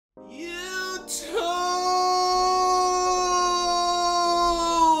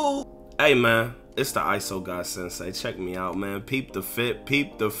Hey man, it's the ISO guy sensei. Check me out, man. Peep the fit,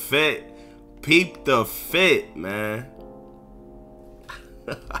 peep the fit, peep the fit, man.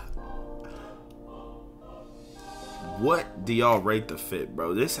 What do y'all rate the fit,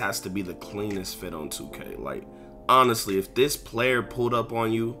 bro? This has to be the cleanest fit on 2K. Like, honestly, if this player pulled up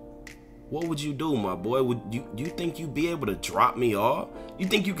on you, what would you do, my boy? Would you think you'd be able to drop me off? You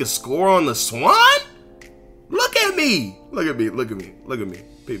think you could score on the Swan? Look at me. Look at me. Look at me. Look at me.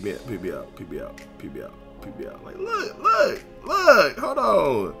 Peep me out. Peep me out. Peep me out. Peep me out. Peep me out. Like, look. Hold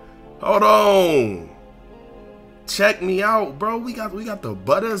on. Hold on. Check me out, bro. We got the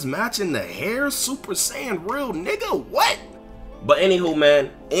butters matching the hair. Super Saiyan real nigga. What? But anywho, man,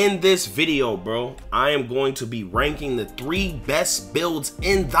 in this video, bro, I am going to be ranking the 3 best builds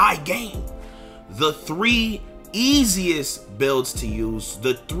in thy game. The 3 easiest builds to use,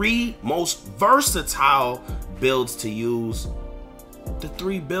 the 3 most versatile builds to use, the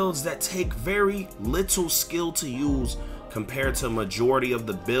 3 builds that take very little skill to use compared to majority of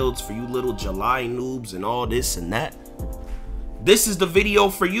the builds for you little July noobs and all this and that. This is the video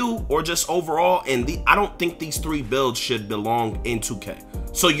for you, or just overall, and I don't think these 3 builds should belong in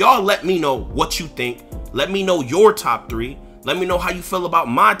 2K. So y'all let me know what you think. Let me know your top 3. Let me know how you feel about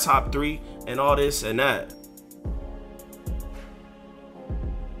my top 3 and all this and that.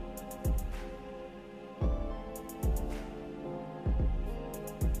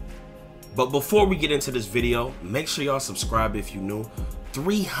 But before we get into this video, make sure y'all subscribe if you new.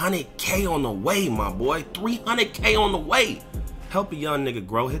 300K on the way, my boy. 300K on the way. Help a young nigga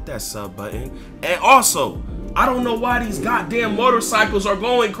grow. Hit that sub button. And also, I don't know why these goddamn motorcycles are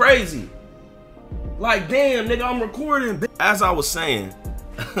going crazy. Like, damn, nigga, I'm recording. As I was saying,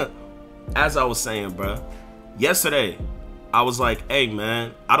 bro, yesterday, I was like, hey,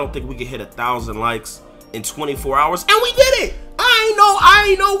 man, I don't think we can hit 1,000 likes in 24 hours. And we did it. I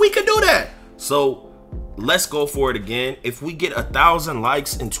ain't know we could do that. So let's go for it again. If we get 1,000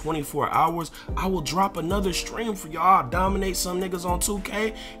 likes in 24 hours, I will drop another stream for y'all. Dominate some niggas on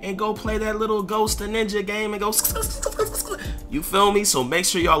 2K and go play that little Ghost and Ninja game and go. You feel me? So make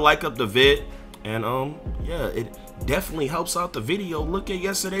sure y'all like up the vid. And yeah, it definitely helps out the video. Look at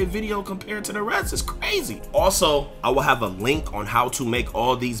yesterday's video compared to the rest. It's crazy. Also, I will have a link on how to make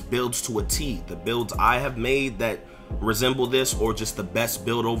all these builds to a T. The builds I have made that resemble this, or just the best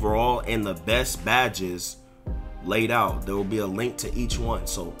build overall, and the best badges laid out. There will be a link to each one.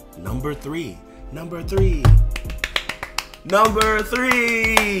 So number three. Now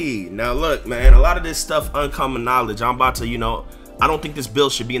look, man, a lot of this stuff uncommon knowledge. I'm about to, I don't think this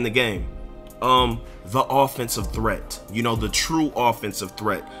build should be in the game. The offensive threat, the true offensive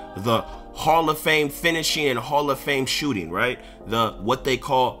threat, the Hall of Fame finishing and Hall of Fame shooting, right? What they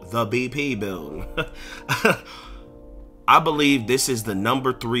call the BP build. I believe this is the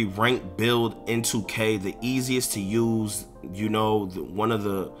number 3 ranked build in 2K, the easiest to use, one of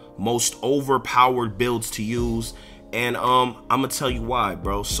the most overpowered builds to use. And I'm gonna tell you why,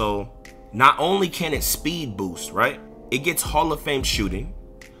 bro. So not only can it speed boost, right? It gets Hall of Fame shooting,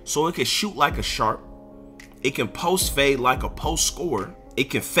 so it can shoot like a sharp. It can post fade like a post scorer. It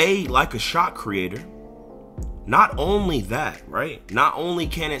can fade like a shot creator. Not only that, right? Not only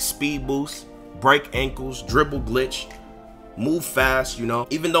can it speed boost, break ankles, dribble glitch, move fast,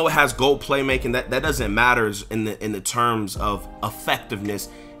 even though it has gold playmaking, that doesn't matter in the terms of effectiveness.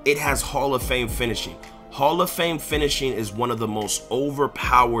 It has Hall of Fame finishing. Hall of Fame finishing is one of the most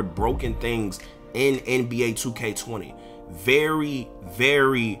overpowered broken things in NBA 2K20. Very,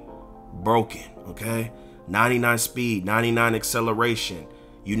 very broken, okay? 99 speed, 99 acceleration.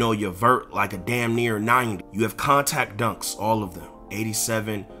 You vert like a damn near 90. You have contact dunks, all of them.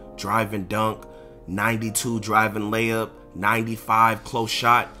 87 driving dunk, 92 driving layup, 95 close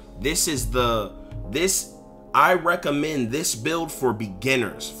shot. I recommend this build for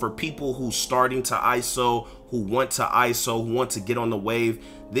beginners, for people who starting to ISO, who want to get on the wave.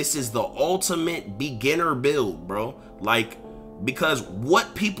 This is the ultimate beginner build, bro. Like, because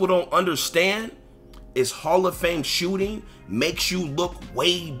what people don't understand is Hall of Fame shooting makes you look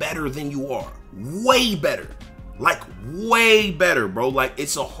way better than you are. Way better. Like, way better, bro. Like,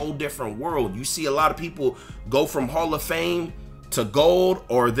 it's a whole different world. You see a lot of people go from Hall of Fame to gold,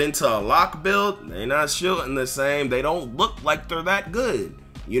 or then to a lock build. They're not shooting the same. They don't look like they're that good,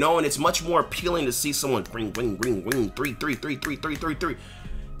 and it's much more appealing to see someone green, 3.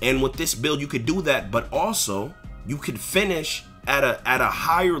 And with this build, you could do that, but also you could finish at a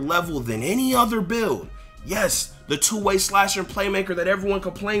higher level than any other build. Yes, the two-way slasher and playmaker that everyone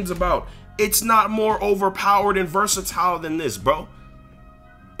complains about, it's not more overpowered and versatile than this, bro.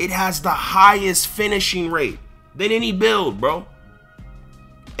 It has the highest finishing rate than any build, bro.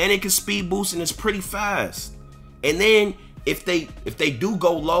 and it can speed boost and it's pretty fast. And then if they do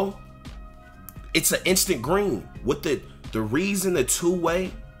go low, it's an instant green. With the reason the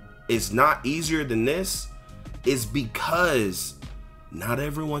two-way is not easier than this is because not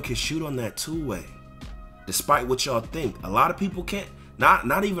everyone can shoot on that two-way. Despite what y'all think, a lot of people can't.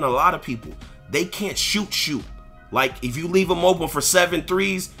 Not even a lot of people. They can't shoot. Like if you leave him open for 7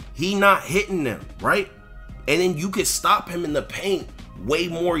 threes, he not hitting them, right? And then you could stop him in the paint way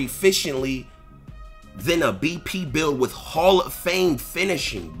more efficiently than a BP build with Hall of Fame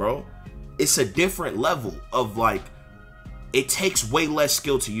finishing, bro. It's a different level of like, it takes way less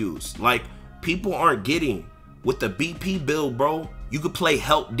skill to use. Like people aren't getting with the BP build, bro. You could play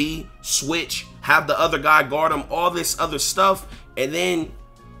help D, switch, have the other guy guard him, all this other stuff, and then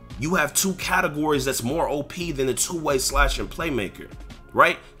you have 2 categories that's more OP than the two-way slashing playmaker,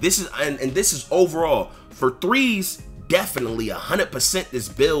 right? This is and this is overall for threes. Definitely 100%. This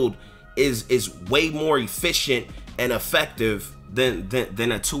build is way more efficient and effective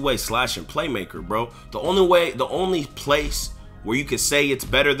than a two-way slashing playmaker, bro. The only place where you could say it's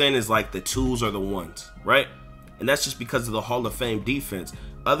better than is like the 2s or the 1s, right? And that's just because of the Hall of Fame defense.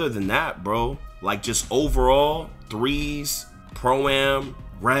 Other than that, bro, like just overall threes, pro-am,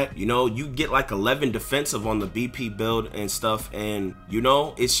 rec, you know, you get like 11 defensive on the BP build and stuff, and you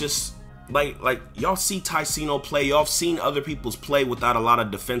know, it's just like y'all see Ticino play, y'all seen other people's play without a lot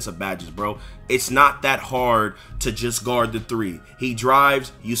of defensive badges, bro. It's not that hard to just guard the 3. He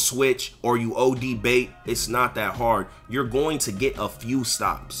drives, you switch, or you OD bait. It's not that hard. You're going to get a few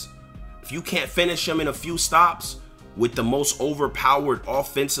stops. If you can't finish him in a few stops with the most overpowered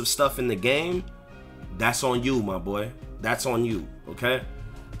offensive stuff in the game, that's on you, my boy. That's on you, okay?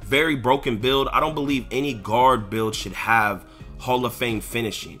 Very broken build. I don't believe any guard build should have Hall of Fame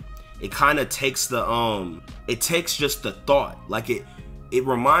finishing. It kind of takes the it takes just the thought. Like it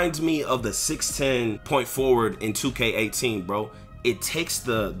reminds me of the 6'10" point forward in 2K18, bro. It takes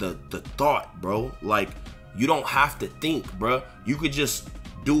the thought, bro. Like you don't have to think, bro. You could just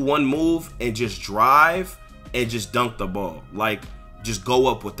do one move and just drive and just dunk the ball. Like just go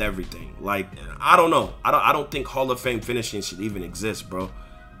up with everything. Like I don't know. I don't think Hall of Fame finishing should even exist, bro.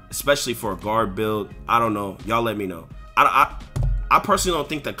 Especially for a guard build. I don't know. Y'all let me know. I personally don't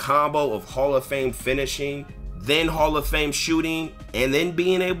think the combo of Hall of Fame finishing, then Hall of Fame shooting, and then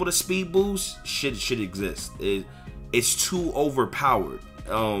being able to speed boost should exist. It's too overpowered.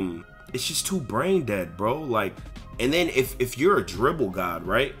 It's just too brain dead, bro. Like, and then if you're a dribble god,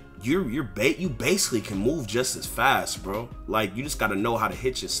 right? You basically can move just as fast, bro. Like you just gotta know how to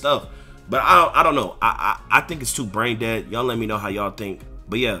hit your stuff. But I don't know. I think it's too brain dead. Y'all let me know how y'all think.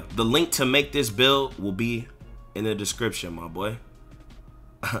 But yeah, the link to make this build will be in the description, my boy.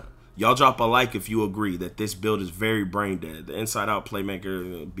 Y'all drop a like if you agree that this build is very brain dead. The inside out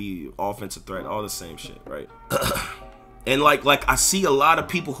playmaker, be offensive threat, all the same shit, right? And like I see a lot of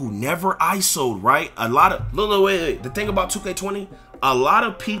people who never ISO'd, right? A lot of wait. The thing about 2K20, a lot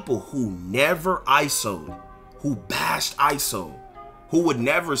of people who never ISO'd, who bashed ISO, who would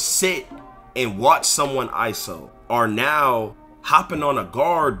never sit and watch someone ISO, are now hopping on a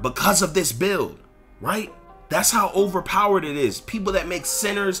guard because of this build, right? That's how overpowered it is. People that make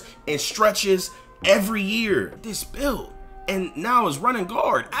centers and stretches every year, this build, and now is running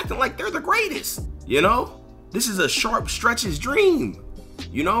guard, acting like they're the greatest. You know, this is a sharp stretches dream.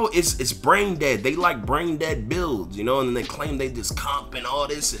 You know, it's brain dead. They like brain dead builds, you know, and then they claim they just comp and all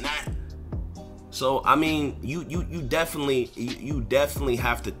this and that. So I mean, you definitely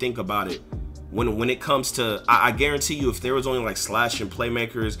have to think about it. When it comes to, I guarantee you, if there was only like slashing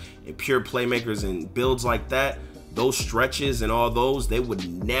playmakers and pure playmakers and builds like that, those stretches and all those, they would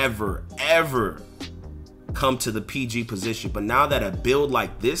never, ever come to the PG position. But now that a build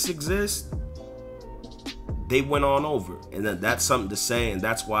like this exists, they went on over. And then that's something to say, and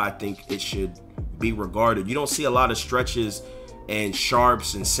that's why I think it should be regarded. You don't see a lot of stretches and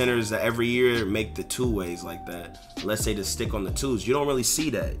sharps and centers that every year make the two ways like that, unless they just stick on the 2s. You don't really see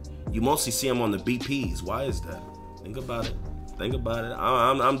that. You mostly see them on the BPs. Why is that? Think about it. Think about it.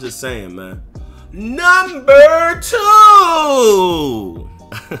 I'm just saying, man. Number 2.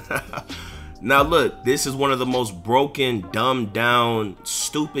 Now look, this is one of the most broken, dumbed down,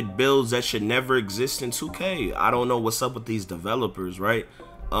 stupid builds that should never exist in 2K. I don't know what's up with these developers, right?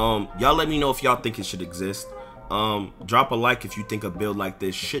 Y'all let me know if y'all think it should exist. Drop a like if you think a build like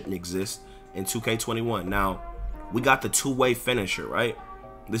this shouldn't exist in 2K21. Now, we got the two-way finisher, right?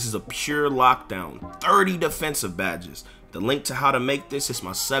 This is a pure lockdown. 30 defensive badges. The link to how to make this is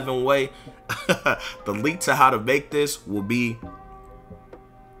my 7-way. The link to how to make this will be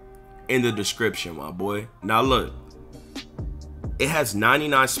in the description, my boy. Now look, It has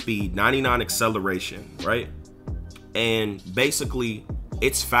 99 speed, 99 acceleration, right? And basically,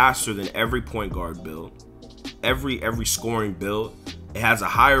 it's faster than every point guard build, every scoring build. It has a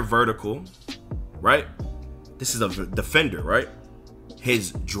higher vertical, right? This is a defender, right?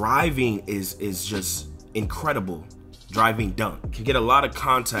 His driving is just incredible. Driving dunk. Can get a lot of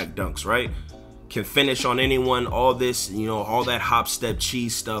contact dunks, right? Can finish on anyone, all this, you know, all that hop, step,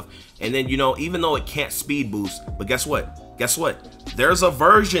 cheese stuff. And then, you know, even though it can't speed boost, but guess what? Guess what? There's a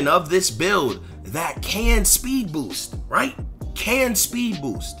version of this build that can speed boost, right? Can speed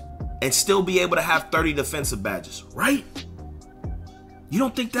boost and still be able to have 30 defensive badges, right? You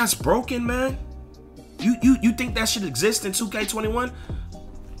don't think that's broken, man? You think that should exist in 2K21?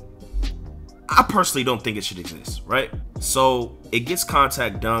 I personally don't think it should exist, right? So it gets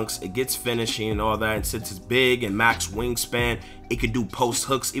contact dunks, it gets finishing and all that, and since it's big and max wingspan, it could do post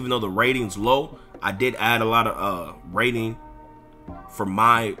hooks. Even though the rating's low, I did add a lot of rating for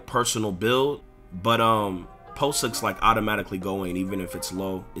my personal build, but post hooks like automatically go in even if it's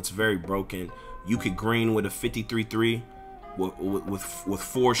low. It's very broken. You could green with a 53-3 with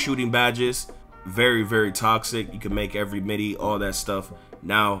 4 shooting badges. Very, very toxic. You can make every midi, all that stuff.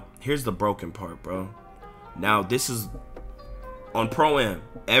 Now, here's the broken part, bro. Now, this is on Pro-Am.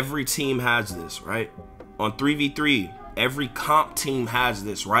 Every team has this, right? On 3v3, every comp team has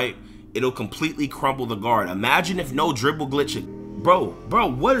this, right? It'll completely crumble the guard. Imagine if no dribble glitch. Bro,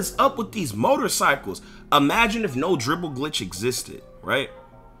 what is up with these motorcycles? Imagine if no dribble glitch existed, right?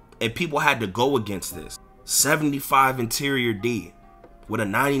 And people had to go against this. 75 interior D. With a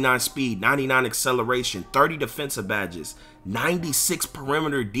 99 speed, 99 acceleration, 30 defensive badges, 96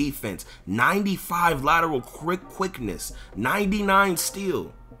 perimeter defense, 95 lateral quickness, 99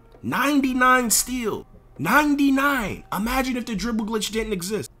 steal, 99 steal, 99. Imagine if the dribble glitch didn't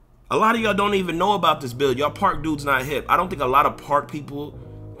exist. A lot of y'all don't even know about this build. Y'all park dudes not hip. I don't think a lot of park people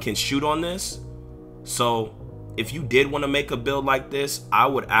can shoot on this. So if you did want to make a build like this, I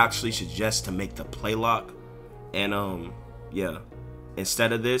would actually suggest to make the play lock. And yeah.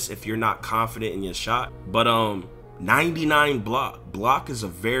 Instead of this, if you're not confident in your shot. But 99 block is a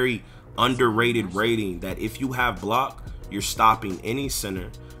very underrated rating, that if you have block, you're stopping any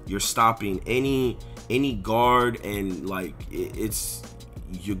center, you're stopping any guard, and like it's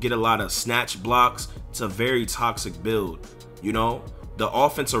you get a lot of snatch blocks. It's a very toxic build. You know, the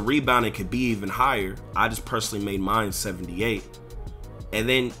offensive rebounding could be even higher. I just personally made mine 78. And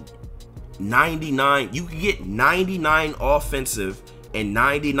then 99, you can get 99 offensive and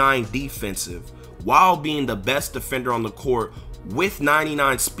 99 defensive while being the best defender on the court, with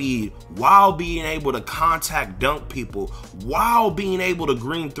 99 speed, while being able to contact dunk people, while being able to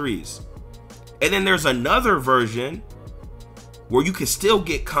green threes. And then there's another version where you can still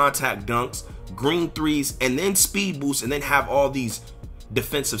get contact dunks, green threes, and then speed boost, and then have all these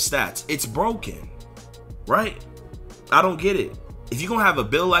defensive stats. It's broken, right? I don't get it. If you're gonna have a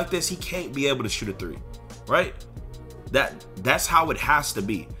build like this, he can't be able to shoot a 3, right? That's how it has to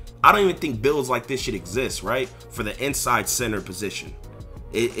be. I don't even think builds like this should exist, right? For the inside center position.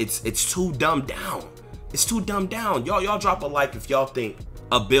 It's too dumbed down. It's too dumbed down. Y'all drop a like if y'all think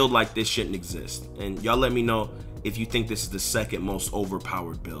a build like this shouldn't exist. And y'all let me know if you think this is the second most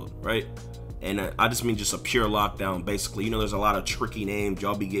overpowered build, right? And I just mean just a pure lockdown, basically. You know, there's a lot of tricky names.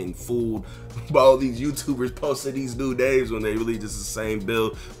 Y'all be getting fooled by all these YouTubers posting these new names when they really just the same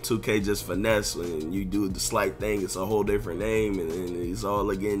build. 2K just finesse. When you do the slight thing, it's a whole different name. And it's all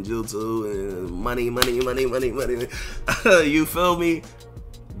again jutsu and money. You feel me?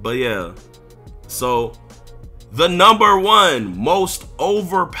 But yeah. So, the _1 most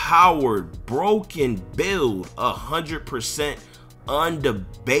overpowered broken build, 100%.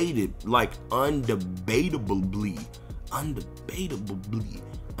 Undebatably,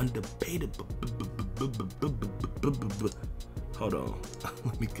 hold on,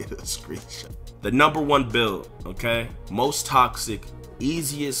 let me get a screenshot. The #1 build, okay? Most toxic,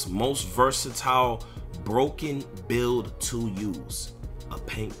 easiest, most versatile, broken build to use. A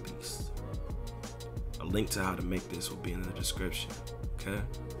paint beast. A link to how to make this will be in the description, okay?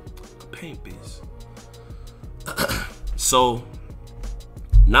 A paint beast. So,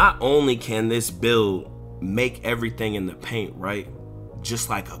 not only can this build make everything in the paint, right? Just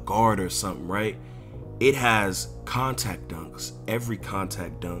like a guard or something, right? It has contact dunks, every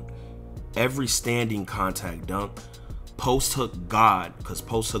contact dunk, every standing contact dunk, post hook god, because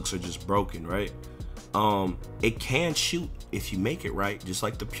post hooks are just broken, right? It can shoot if you make it right, just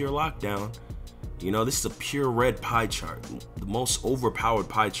like the pure lockdown. You know, this is a pure red pie chart, the most overpowered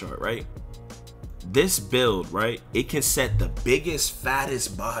pie chart, right? This build, right, it can set the biggest,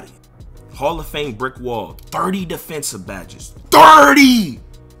 fattest body Hall of Fame brick wall. 30 defensive badges. 30!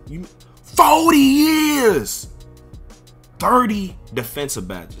 40 years! 30 defensive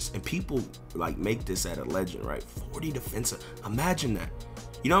badges. And people like make this at a legend, right? 40 defensive. Imagine that.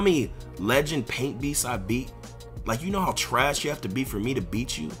 You know how many legend paint beasts I beat? Like, you know how trash you have to be for me to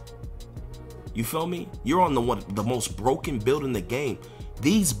beat you? You feel me? You're on the most broken build in the game.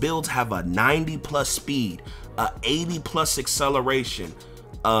 These builds have a 90 plus speed, a 80 plus acceleration,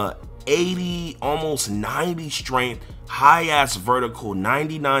 80, almost 90 strength, high ass vertical,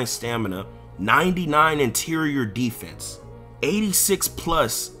 99 stamina, 99 interior defense, 86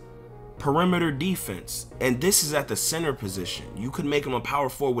 plus perimeter defense. And this is at the center position. You could make him a power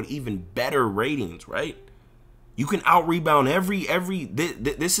forward with even better ratings, right? You can out rebound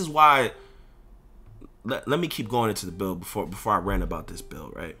this is why. Let me keep going into the build before I rant about this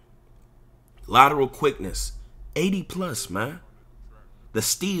build, right? Lateral quickness, 80 plus, man. The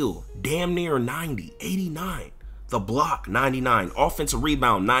steal, damn near 90, 89. The block, 99. Offensive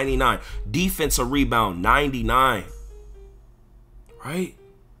rebound, 99. Defensive rebound, 99. Right?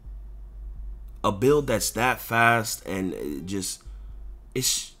 A build that's that fast and it's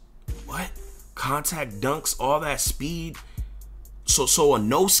what? Contact dunks, all that speed. So a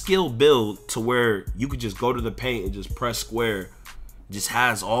no skill build to where you could just go to the paint and just press square, just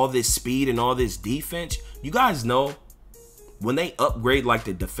has all this speed and all this defense. You guys know when they upgrade like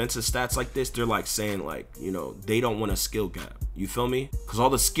the defensive stats like this, they're like saying like, you know, they don't want a skill gap. You feel me? Because all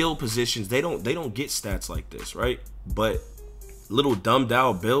the skill positions, they don't get stats like this, right? But little dumbed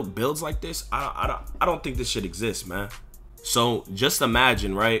out builds like this, I don't think this should exist, man. So just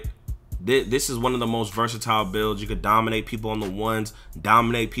imagine, right? This is one of the most versatile builds. You could dominate people on the ones,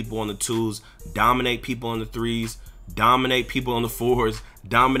 dominate people on the twos, dominate people on the threes, dominate people on the fours,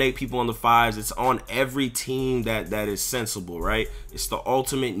 dominate people on the fives. It's on every team that is sensible, right? It's the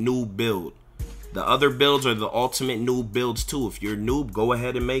ultimate noob build. The other builds are the ultimate noob builds too. If you're a noob, go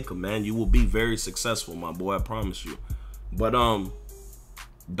ahead and make them, man. You will be very successful, my boy, I promise you. But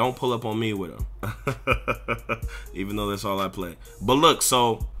don't pull up on me with them. Even though that's all I play. But look,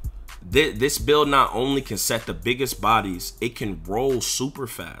 so this build not only can set the biggest bodies, it can roll super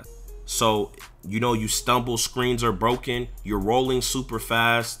fast. So, you know, you stumble, screens are broken, you're rolling super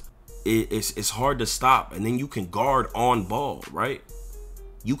fast. It's hard to stop. And then you can guard on ball, right?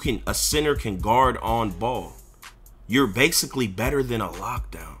 A center can guard on ball. You're basically better than a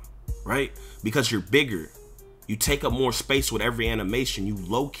lockdown, right? Because you're bigger. You take up more space with every animation. You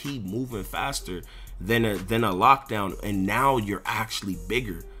low-key moving faster than a lockdown. And now you're actually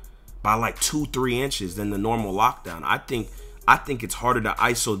bigger by like 2-3 inches than the normal lockdown. I think it's harder to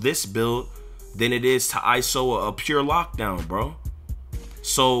ISO this build than it is to ISO a pure lockdown, bro.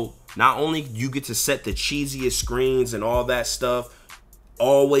 So not only you get to set the cheesiest screens and all that stuff,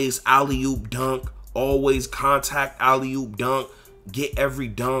 always alley-oop dunk, always contact alley-oop dunk, get every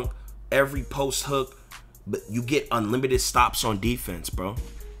dunk, every post hook, but you get unlimited stops on defense, bro.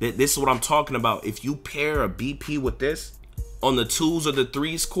 This is what I'm talking about. If you pair a BP with this on the twos or the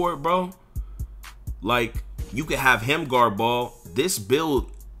threes court, bro, like you could have him guard ball. This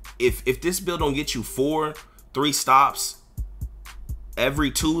build, if this build don't get you 4-3 stops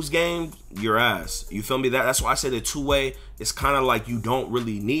every twos game, your ass. You feel me? That's why I say the two-way, it's kind of like you don't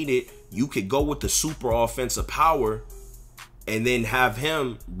really need it. You could go with the super offensive power and then have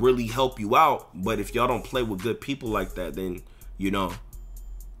him really help you out. But if y'all don't play with good people like that, then you know,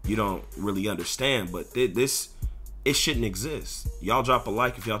 you don't really understand. But it shouldn't exist. Y'all drop a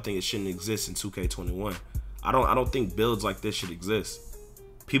like if y'all think it shouldn't exist in 2K21. I don't think builds like this should exist.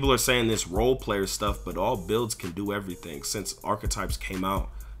 People are saying this role player stuff, but all builds can do everything. Since archetypes came out,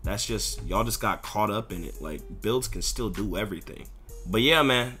 that's just, y'all just got caught up in it. Like, builds can still do everything. But yeah,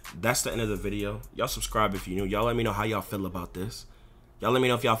 man, that's the end of the video. Y'all subscribe if you're new. Y'all let me know how y'all feel about this. Y'all let me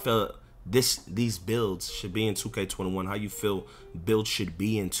know if y'all feel these builds should be in 2K21. How you feel builds should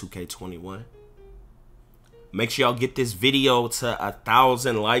be in 2K21. Make sure y'all get this video to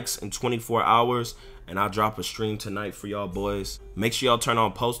 1,000 likes in 24 hours. And I'll drop a stream tonight for y'all boys. Make sure y'all turn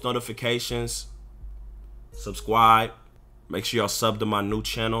on post notifications. Subscribe. Make sure y'all sub to my new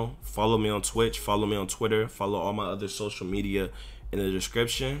channel. Follow me on Twitch. Follow me on Twitter. Follow all my other social media in the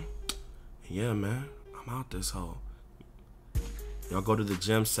description. Yeah, man. I'm out this hole. Y'all go to the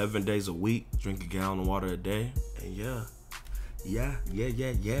gym 7 days a week. Drink a gallon of water a day. And yeah.